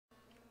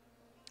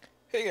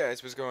Hey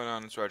guys, what's going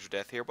on? It's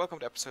RogerDeath here. Welcome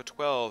to episode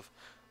 12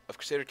 of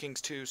Crusader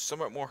Kings 2,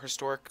 Somewhat More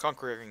Historic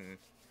Conquering.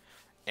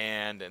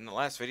 And in the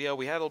last video,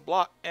 we had a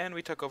block and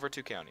we took over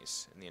 2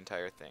 counties in the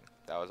entire thing.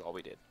 That was all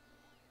we did.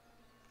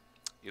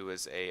 It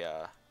was it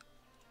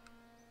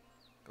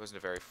wasn't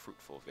a very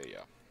fruitful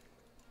video.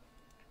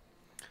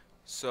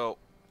 So,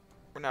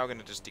 we're now going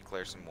to just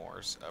declare some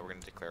wars. We're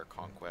going to declare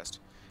conquest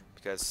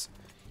because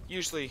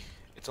usually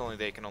it's only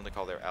they can only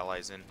call their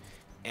allies in.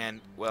 And,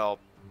 well,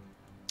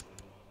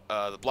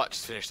 the blot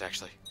just finished,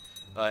 actually.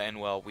 And,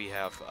 well, we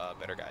have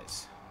better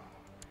guys.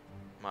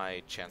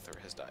 My Chancellor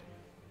has died.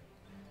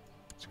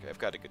 It's okay, I've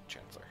got a good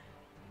Chancellor.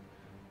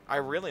 I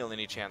really only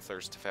need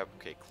Chancellors to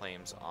fabricate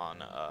claims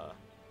on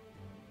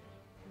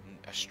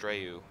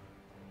Astraeus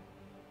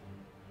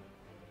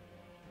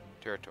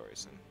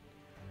territories, and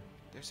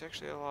there's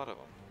actually a lot of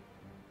them.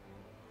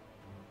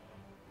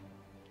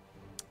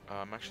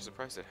 I'm actually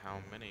surprised at how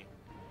many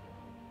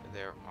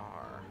there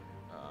are.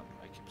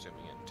 I keep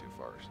zooming in too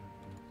far.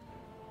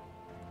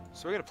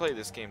 So we're gonna play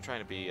this game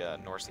trying to be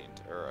Norse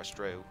or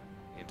Astraeus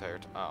the entire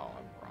time. Oh,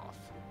 I'm off.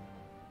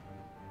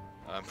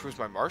 Improves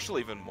my martial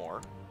even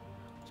more.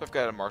 So I've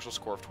got a martial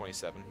score of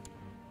 27.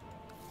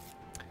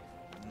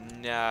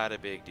 Not a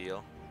big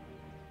deal.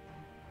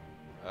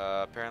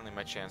 Apparently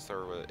my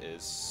Chancellor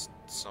is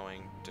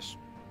sowing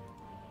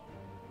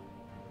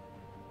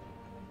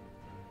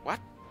What?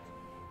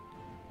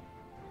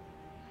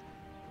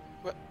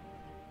 What?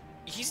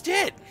 He's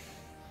dead!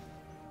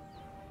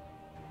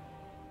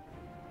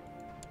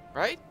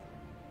 Right?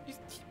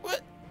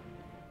 What?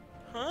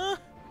 Huh?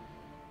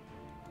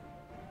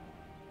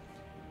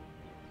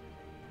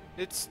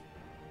 It's...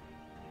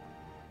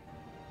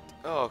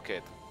 Oh, okay.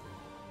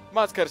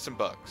 Mod's got some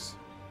bugs.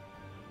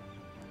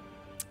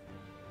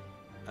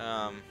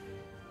 I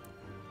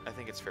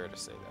think it's fair to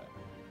say that.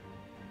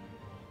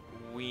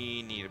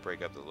 We need to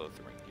break up the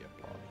Lotharingia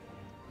plot.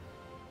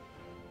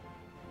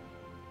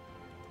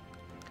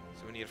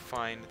 So we need to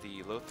find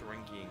the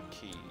Lotharingian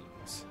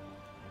keys.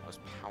 Most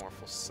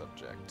powerful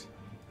subject.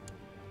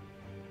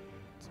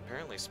 It's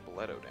apparently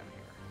Spoleto down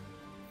here.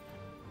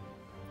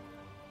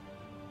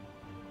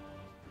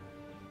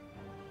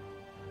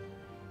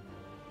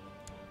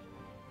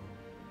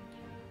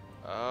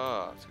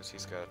 Oh, it's because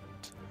he's got a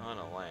ton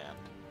of land.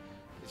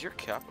 Is your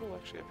capital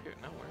actually up here?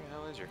 No, where the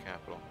hell is your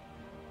capital?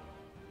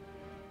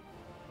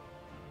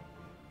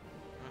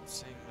 I'm not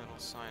seeing a little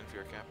sign for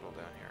your capital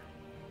down here.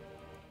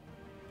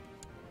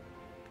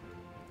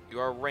 You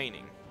are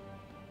reigning.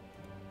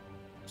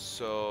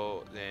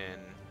 So then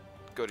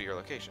go to your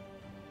location.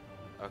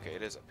 Okay,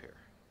 it is up here.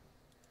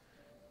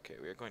 Okay,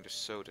 we are going to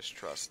sow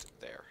distrust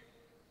there.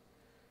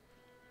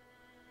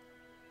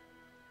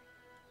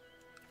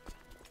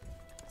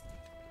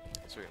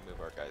 So we can move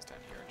our guys down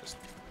here and just...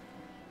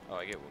 Oh,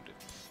 I get wounded.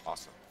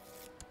 Awesome.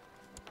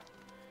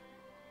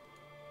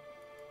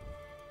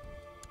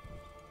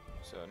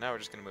 So now we're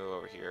just going to move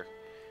over here.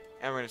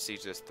 And we're going to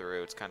siege this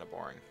through. It's kind of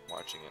boring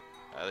watching it.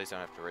 At least I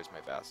don't have to raise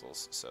my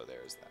vassals, so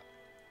there's that.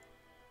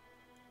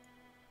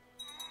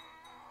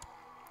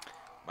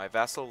 My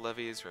vassal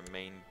levies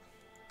remain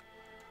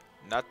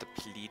not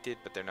depleted,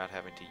 but they're not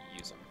having to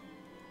use them.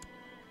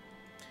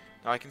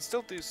 Now I can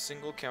still do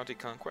single county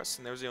conquests,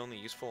 and those are only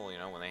useful, you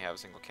know, when they have a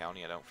single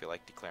county. I don't feel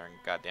like declaring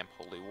a goddamn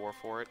holy war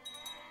for it.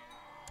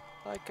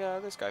 Like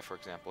this guy, for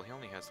example, he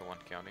only has the 1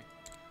 county,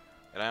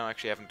 and I don't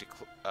actually haven't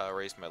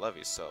raised my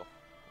levies, so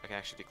I can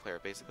actually declare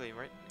it basically,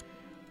 right?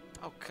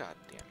 Oh god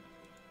damn.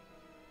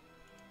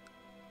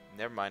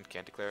 Never mind,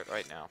 can't declare it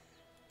right now.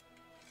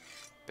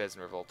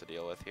 Peasant revolt to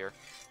deal with here.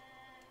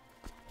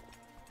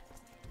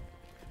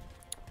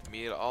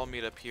 All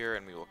meet up here,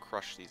 and we will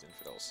crush these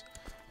infidels.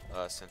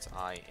 Since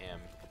I am...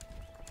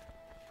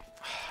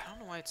 I don't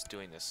know why it's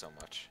doing this so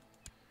much.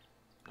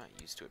 I'm not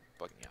used to it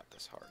bugging out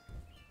this hard.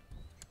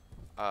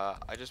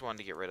 I just wanted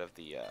to get rid of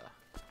the,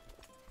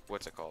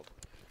 what's it called?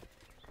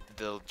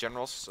 The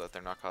generals, so that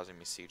they're not causing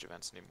me siege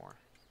events anymore.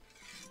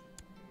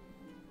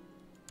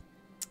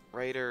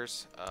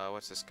 Raiders,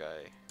 what's this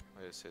guy?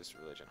 What is his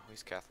religion? Oh,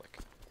 he's Catholic.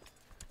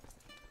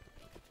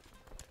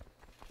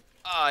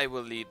 I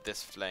will lead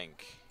this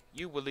flank.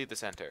 You will lead the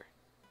center.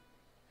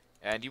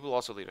 And you will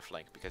also lead a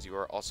flank, because you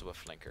are also a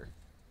flanker.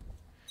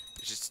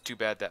 It's just too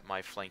bad that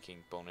my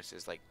flanking bonus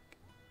is, like,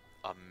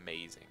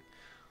 amazing.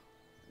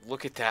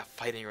 Look at that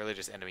fighting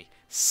religious enemy.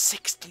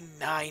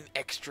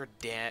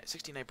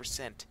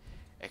 69%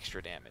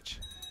 extra damage.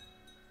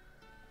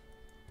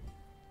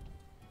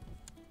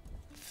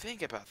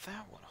 Think about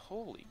that one.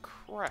 Holy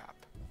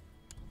crap.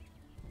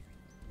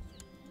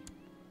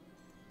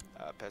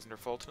 Peasant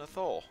revolt in a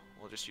Thole.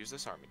 We'll just use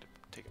this army to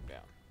take him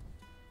down.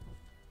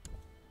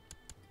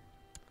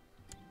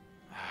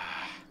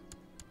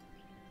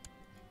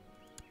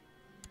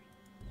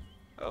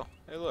 Oh,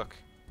 hey look.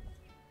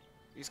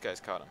 These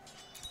guys caught him.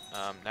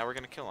 Now we're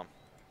gonna kill him.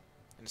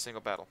 In a single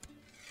battle.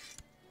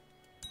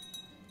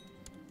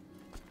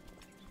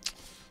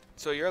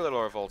 So your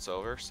little revolt's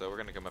over, so we're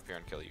gonna come up here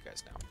and kill you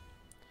guys now.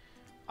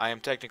 I am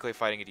technically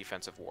fighting a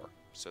defensive war,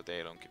 so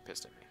they don't get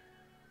pissed at me.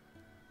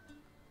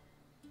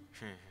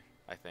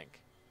 I think.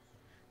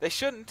 They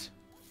shouldn't!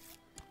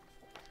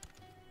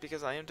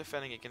 Because I am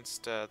defending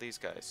against these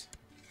guys.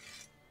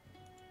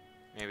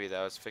 Maybe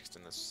that was fixed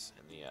in the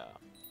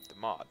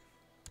mod.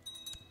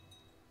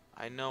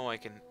 I know I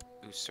can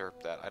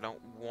usurp that. I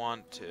don't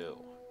want to.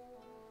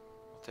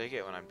 I'll take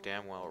it when I'm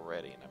damn well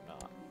ready, and I'm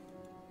not.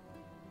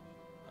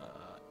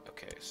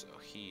 Okay, so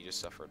he just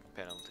suffered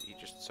penalty. He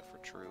just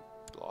suffered troop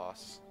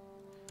loss.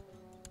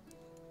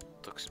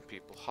 Took some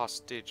people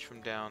hostage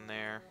from down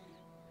there.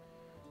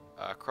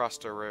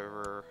 Crossed a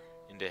river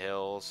into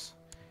hills.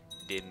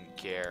 Didn't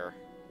care.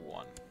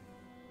 Won.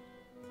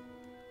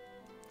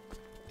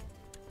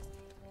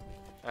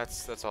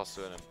 That's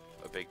also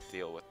a big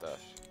deal with the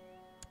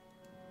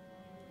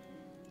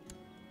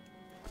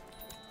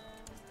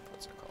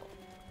what's it called?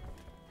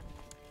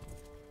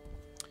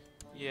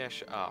 Yeah,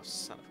 oh,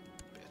 son of a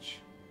bitch.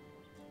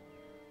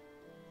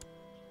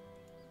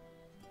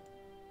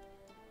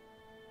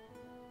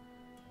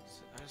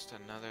 So just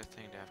another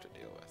thing to have to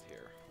deal with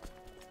here.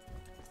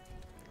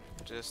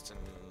 Just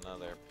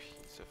another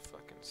piece of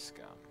fucking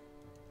scum.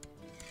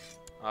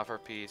 Offer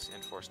peace,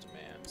 enforce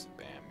demands,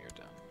 bam, you're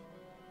done.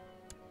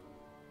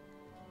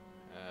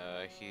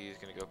 He's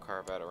gonna go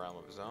carve out a realm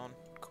of his own.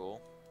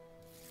 Cool.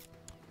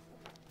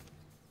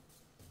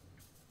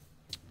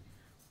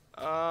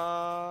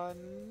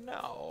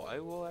 No, I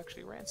will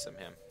actually ransom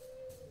him.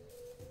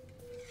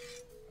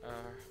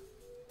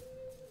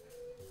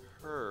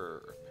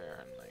 Her,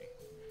 apparently.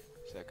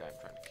 It's that guy I'm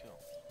trying to kill.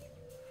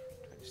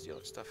 Trying to steal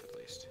his stuff, at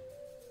least.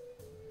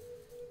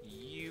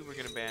 You were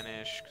gonna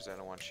banish, because I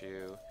don't want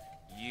you.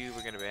 You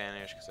were gonna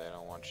banish, because I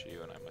don't want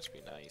you, and I must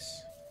be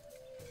nice.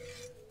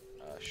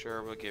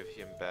 Sure, we'll give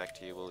him back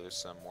to you. We'll lose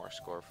some more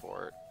score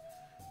for it.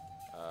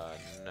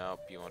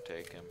 Nope, you won't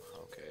take him.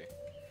 Okay.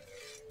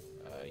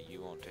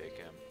 You won't take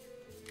him.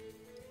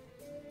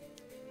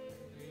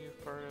 Are you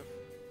part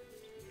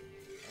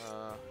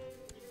of?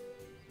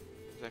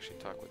 Let's actually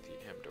talk with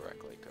him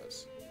directly,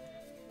 because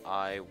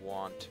I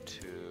want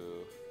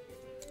to...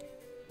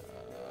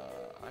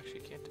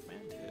 actually can't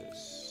demand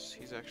his.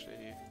 He's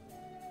actually...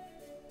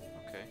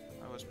 Okay,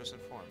 I was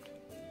misinformed.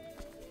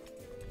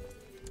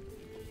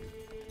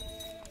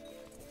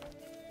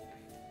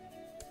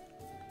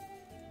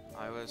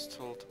 I was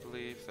told to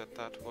believe that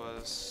that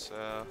was,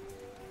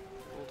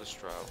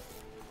 Oldestrow.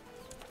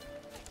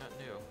 Not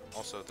new.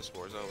 Also, this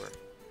war's over.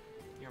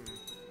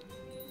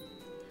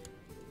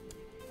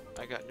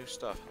 I got new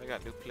stuff. I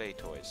got new play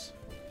toys.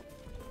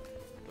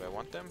 Do I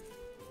want them?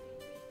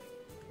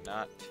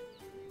 Not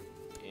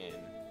in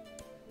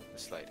the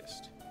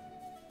slightest.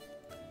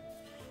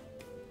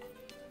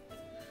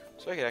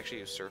 So I could actually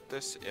usurp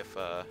this if,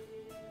 that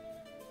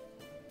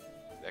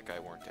guy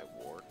weren't at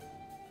war.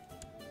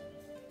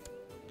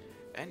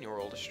 And you're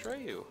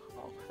Oldestrow.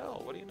 Oh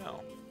hell, what do you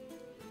know?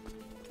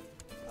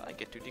 I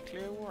get to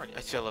declare war.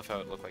 I still love how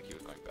it looked like he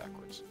was going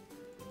backwards.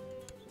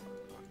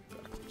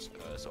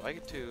 So I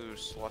get to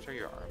slaughter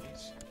your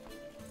armies,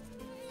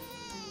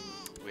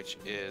 which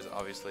is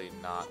obviously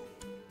not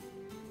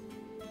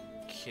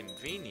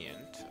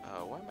convenient.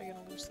 Why am I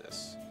gonna lose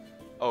this?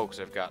 Oh, because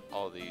I've got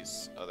all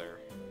these other...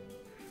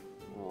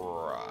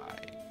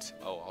 Right.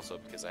 Oh, also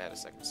because I had a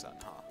second son,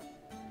 huh?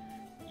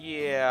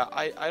 Yeah,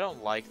 I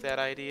don't like that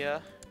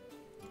idea.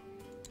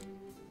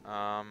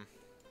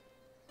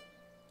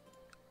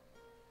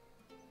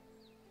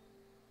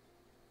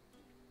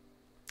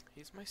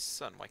 He's my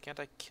son. Why can't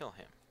I kill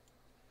him?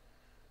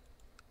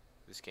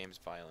 This game's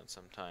violent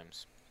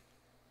sometimes.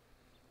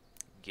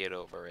 Get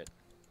over it.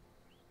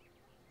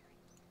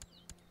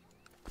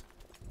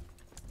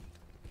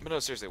 But no,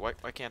 seriously, why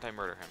can't I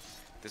murder him?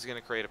 This is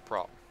gonna create a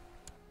problem.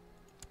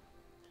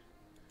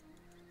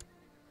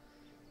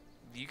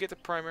 You get the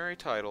primary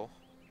title,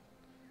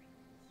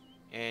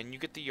 and you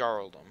get the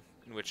Jarldom,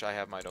 in which I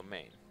have my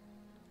domain.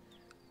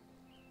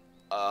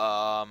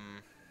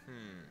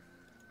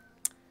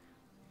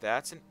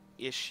 That's an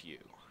issue.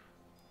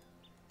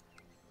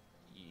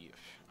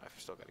 I've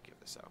still got to give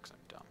this out because I'm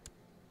dumb.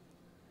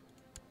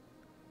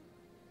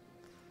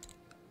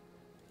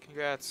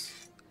 Congrats.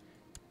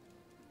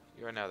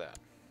 You are now that.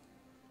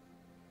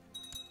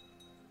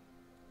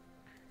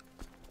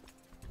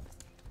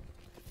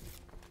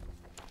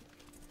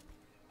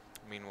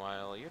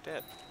 Meanwhile, you're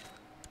dead.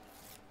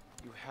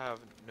 You have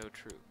no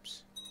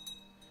troops.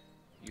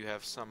 You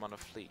have some on a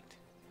fleet.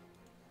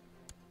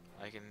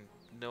 I can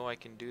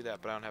do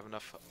that, but I don't have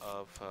enough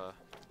of,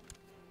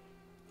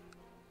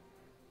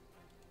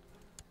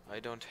 I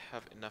don't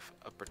have enough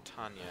of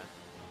Britannia,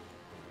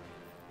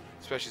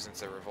 especially since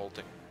they're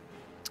revolting,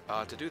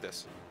 to do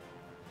this.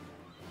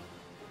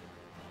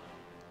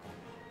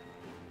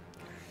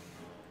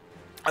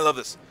 I love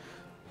this.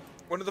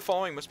 One of the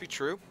following must be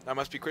true. I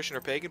must be Christian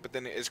or pagan, but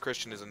then is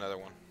Christian is another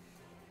one.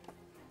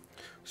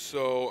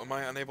 So, am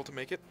I unable to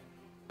make it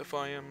if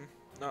I am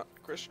not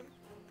Christian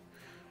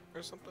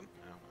or something?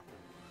 I don't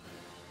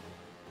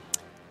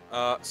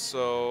know.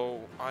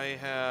 So I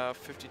have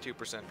 52%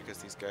 because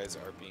these guys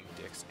are being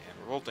dicks and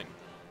revolting.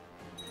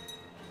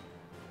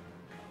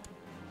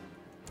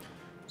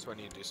 So I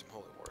need to do some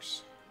holy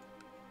wars.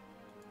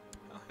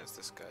 Is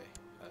this guy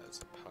has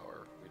a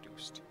power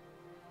reduced.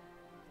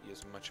 He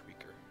is much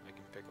weaker. I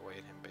can pick away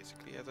at him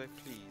basically as I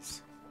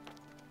please.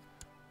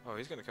 Oh,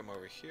 he's gonna come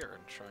over here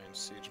and try and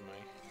siege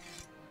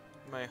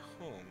my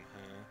home,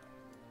 huh?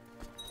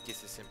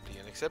 This is simply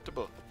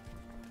unacceptable.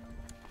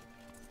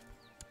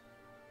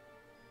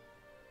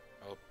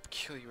 I'll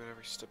kill you at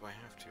every step I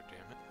have to,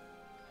 damn it.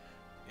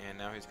 And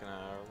now he's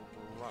gonna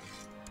run.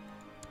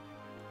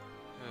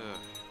 Ugh.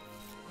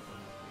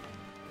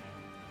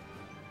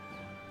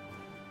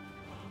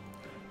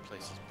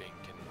 Place is being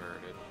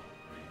converted.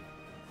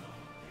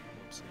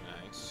 Looks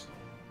nice.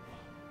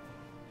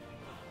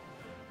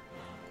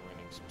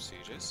 Winning some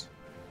sieges.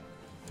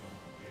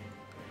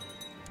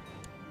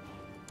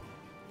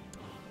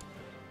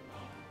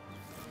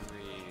 We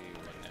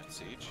win that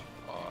siege.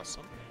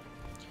 Awesome.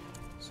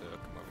 So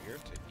come over here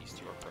to East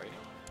York Riding.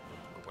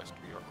 Or West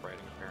York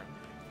Riding, apparently.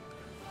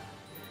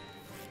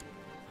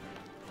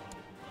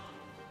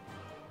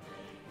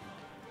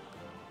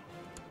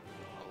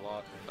 A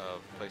lot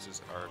of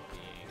places are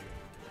being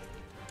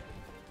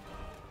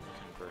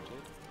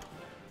converted.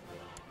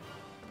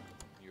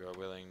 You are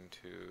willing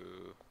to...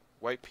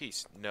 White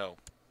peace? No.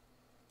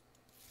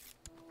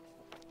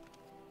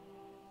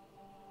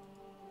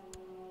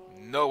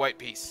 No white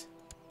peace.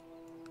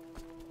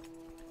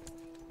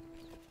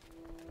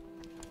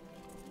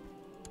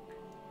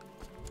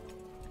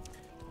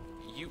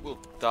 You will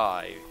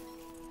die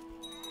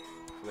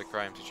for the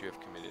crimes that you have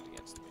committed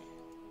against me.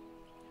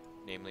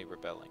 Namely,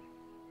 rebelling.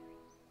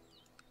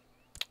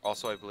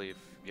 Also, I believe,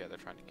 yeah, they're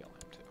trying to kill him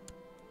too.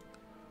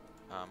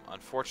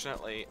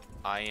 Unfortunately,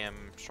 I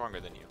am stronger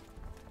than you.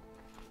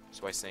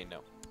 So I say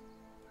no.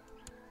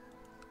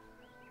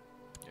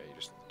 Yeah, you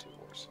just need 2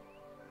 wars.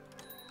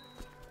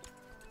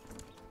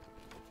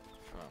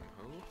 From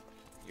who?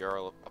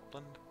 Jarl of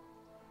Upland?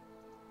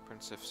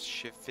 Princess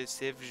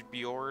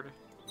Sivjbjord?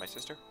 My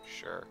sister?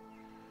 Sure.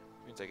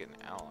 Means I get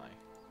an ally.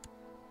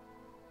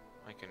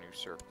 I can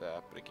usurp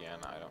that, but again,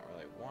 I don't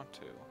really want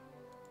to.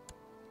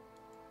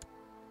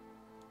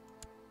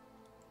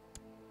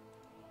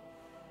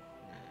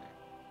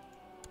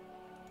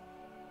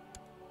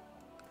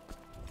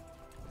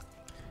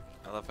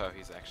 I love how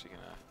he's actually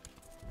gonna...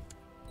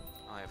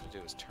 All I have to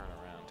do is turn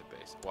around to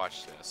base.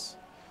 Watch this.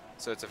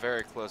 So it's a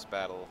very close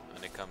battle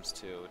when it comes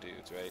to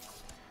dudes, right?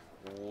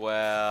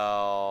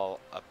 Well,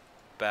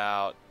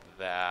 about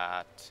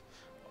that.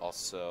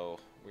 Also,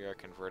 we are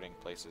converting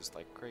places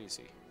like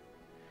crazy.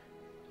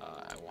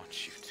 I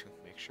want you to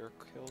make sure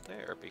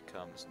Kildare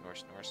becomes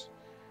Norse,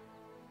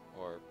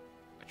 or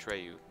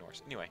Atreyu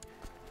Norse. Anyway,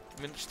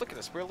 I mean, just look at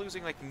this. We're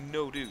losing like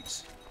no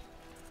dudes.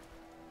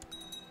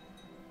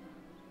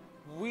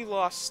 We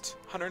lost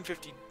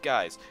 150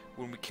 guys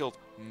when we killed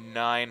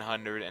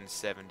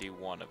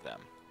 971 of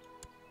them.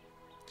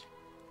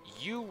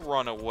 You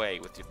run away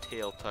with your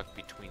tail tucked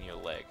between your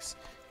legs.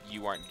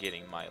 You aren't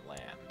getting my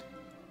land.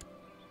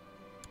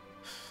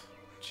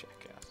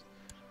 Jackass.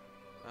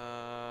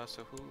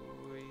 So who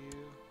are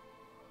you?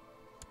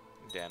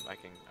 I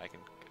can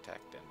attack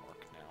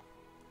Denmark now.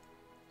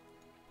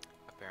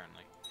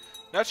 Apparently.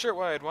 Not sure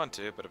why I'd want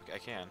to, but I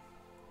can,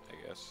 I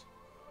guess.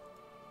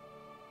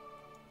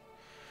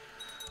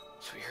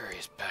 So here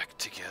he's back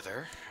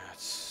together.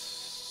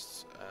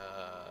 That's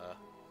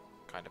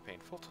kind of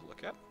painful to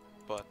look at,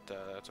 but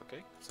that's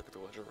okay. Let's look at the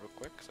ledger real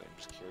quick, because I'm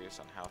just curious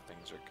on how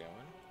things are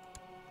going.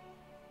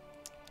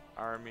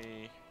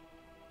 Army.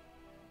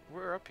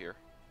 We're up here.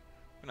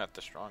 We're not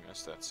the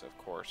strongest, that's of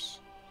course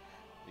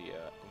the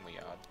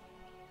Umayyad.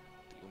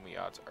 The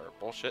Umayyads are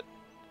bullshit,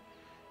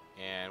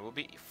 and will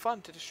be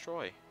fun to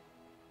destroy.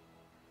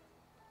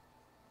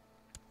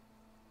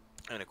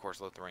 And of course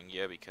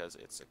Lotharingia, because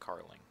it's a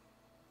Carling.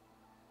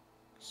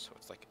 So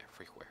it's like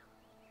everywhere.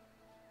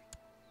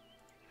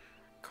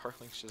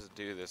 Carlings just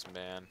do this,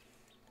 man.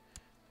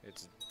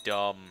 It's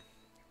dumb.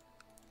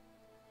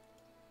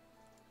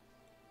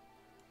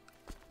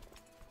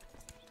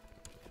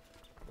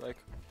 Like,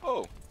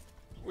 oh,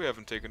 we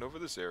haven't taken over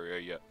this area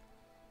yet.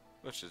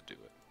 Let's just do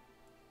it.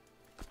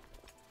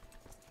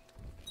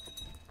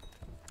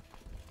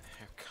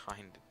 They're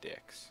kinda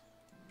dicks.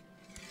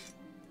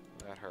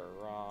 Let her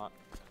rot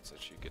so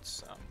she gets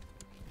some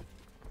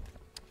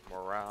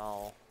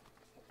morale.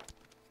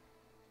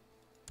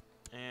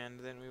 And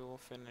then we will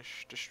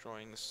finish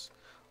destroying this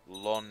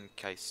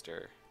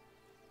Lonkeister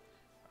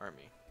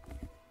army.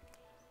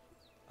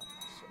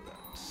 So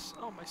that's...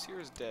 Oh, my seer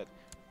is dead.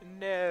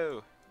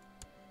 No!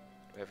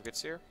 Do I have a good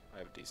seer? I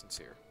have a decent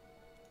seer.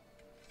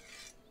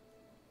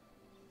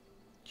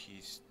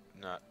 He's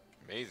not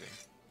amazing.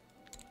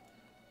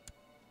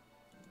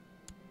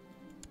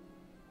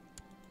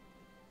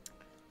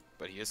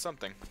 But he is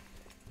something.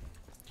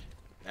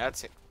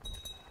 That's it.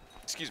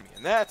 Excuse me,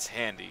 and that's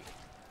handy.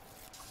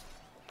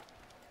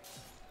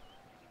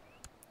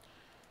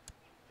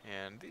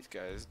 And these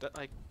guys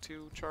like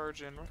to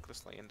charge in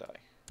recklessly and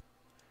die.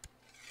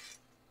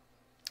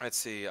 Let's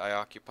see, I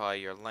occupy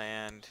your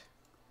land.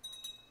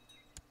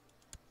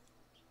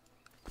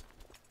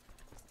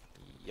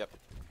 Yep.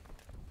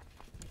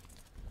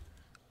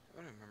 I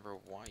don't remember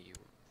why you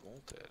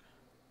revolted.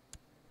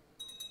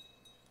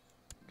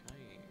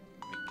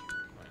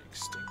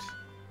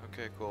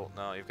 Okay, cool.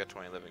 No, you've got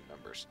 20 living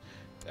members.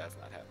 That's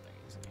not happening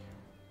easy.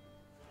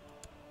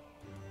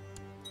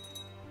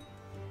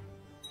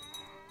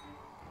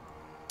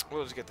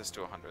 We'll just get this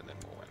to 100, then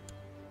we'll win.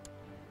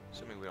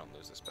 Assuming we don't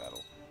lose this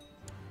battle.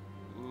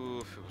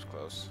 Oof, it was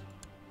close.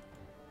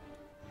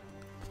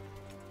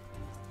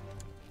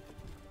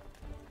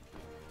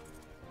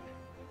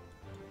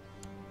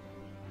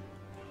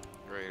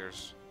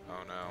 Raiders.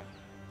 Oh no.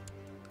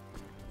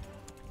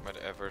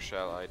 Whatever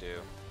shall I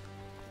do?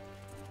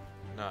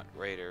 Not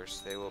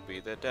raiders. They will be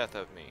the death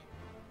of me.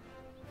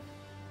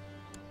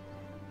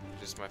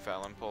 Just my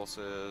foul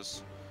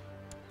impulses.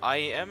 I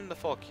am the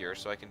Falkier,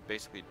 so I can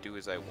basically do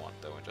as I want,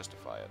 though, and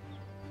justify it.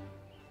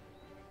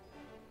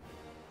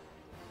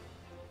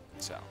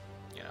 So,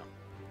 you know,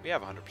 we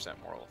have 100%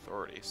 moral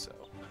authority, so...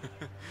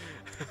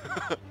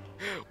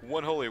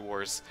 One Holy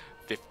War's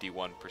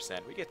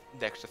 51%. We get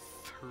the extra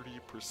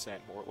 30%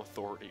 moral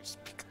authority just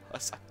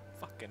because I'm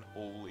fucking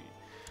holy.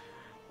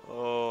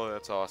 Oh,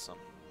 that's awesome.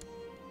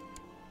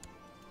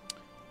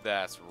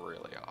 That's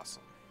really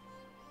awesome.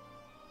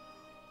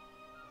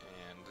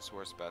 And this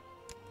war's about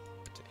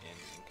to end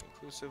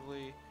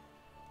inconclusively.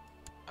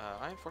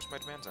 I enforce my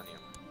demands on you.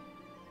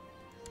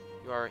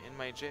 You are in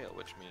my jail,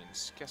 which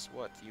means, guess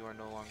what? You are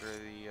no longer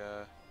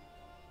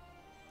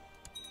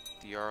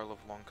the Jarl of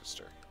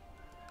Lancaster.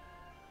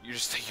 You're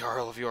just the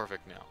Jarl of Jorvik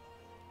now.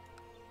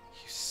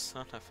 You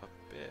son of a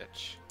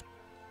bitch.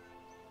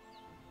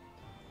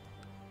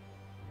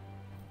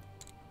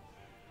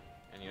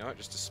 And you know what?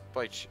 Just to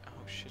spite you.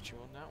 Oh shit, you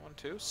own that one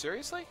too?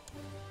 Seriously?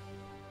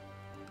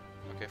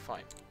 Okay,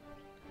 fine.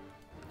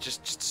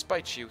 Just to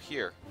spite you,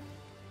 here.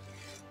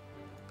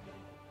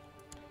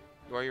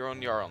 You are your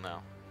own Jarl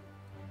now.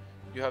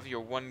 You have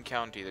your one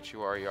county that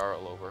you are a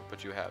Jarl over,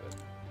 but you have it.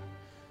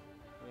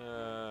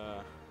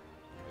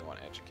 We want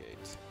to educate.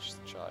 Just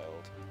a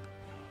child.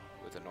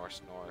 With a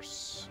Norse.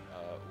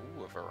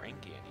 Ooh, a Varangian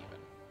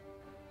even.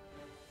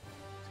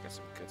 He's got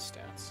some good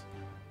stats.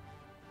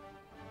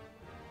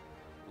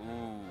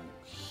 Ooh,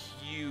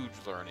 huge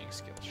learning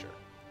skill, sure.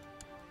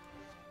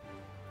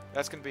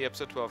 That's going to be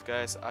episode 12,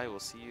 guys. I will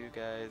see you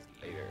guys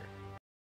later.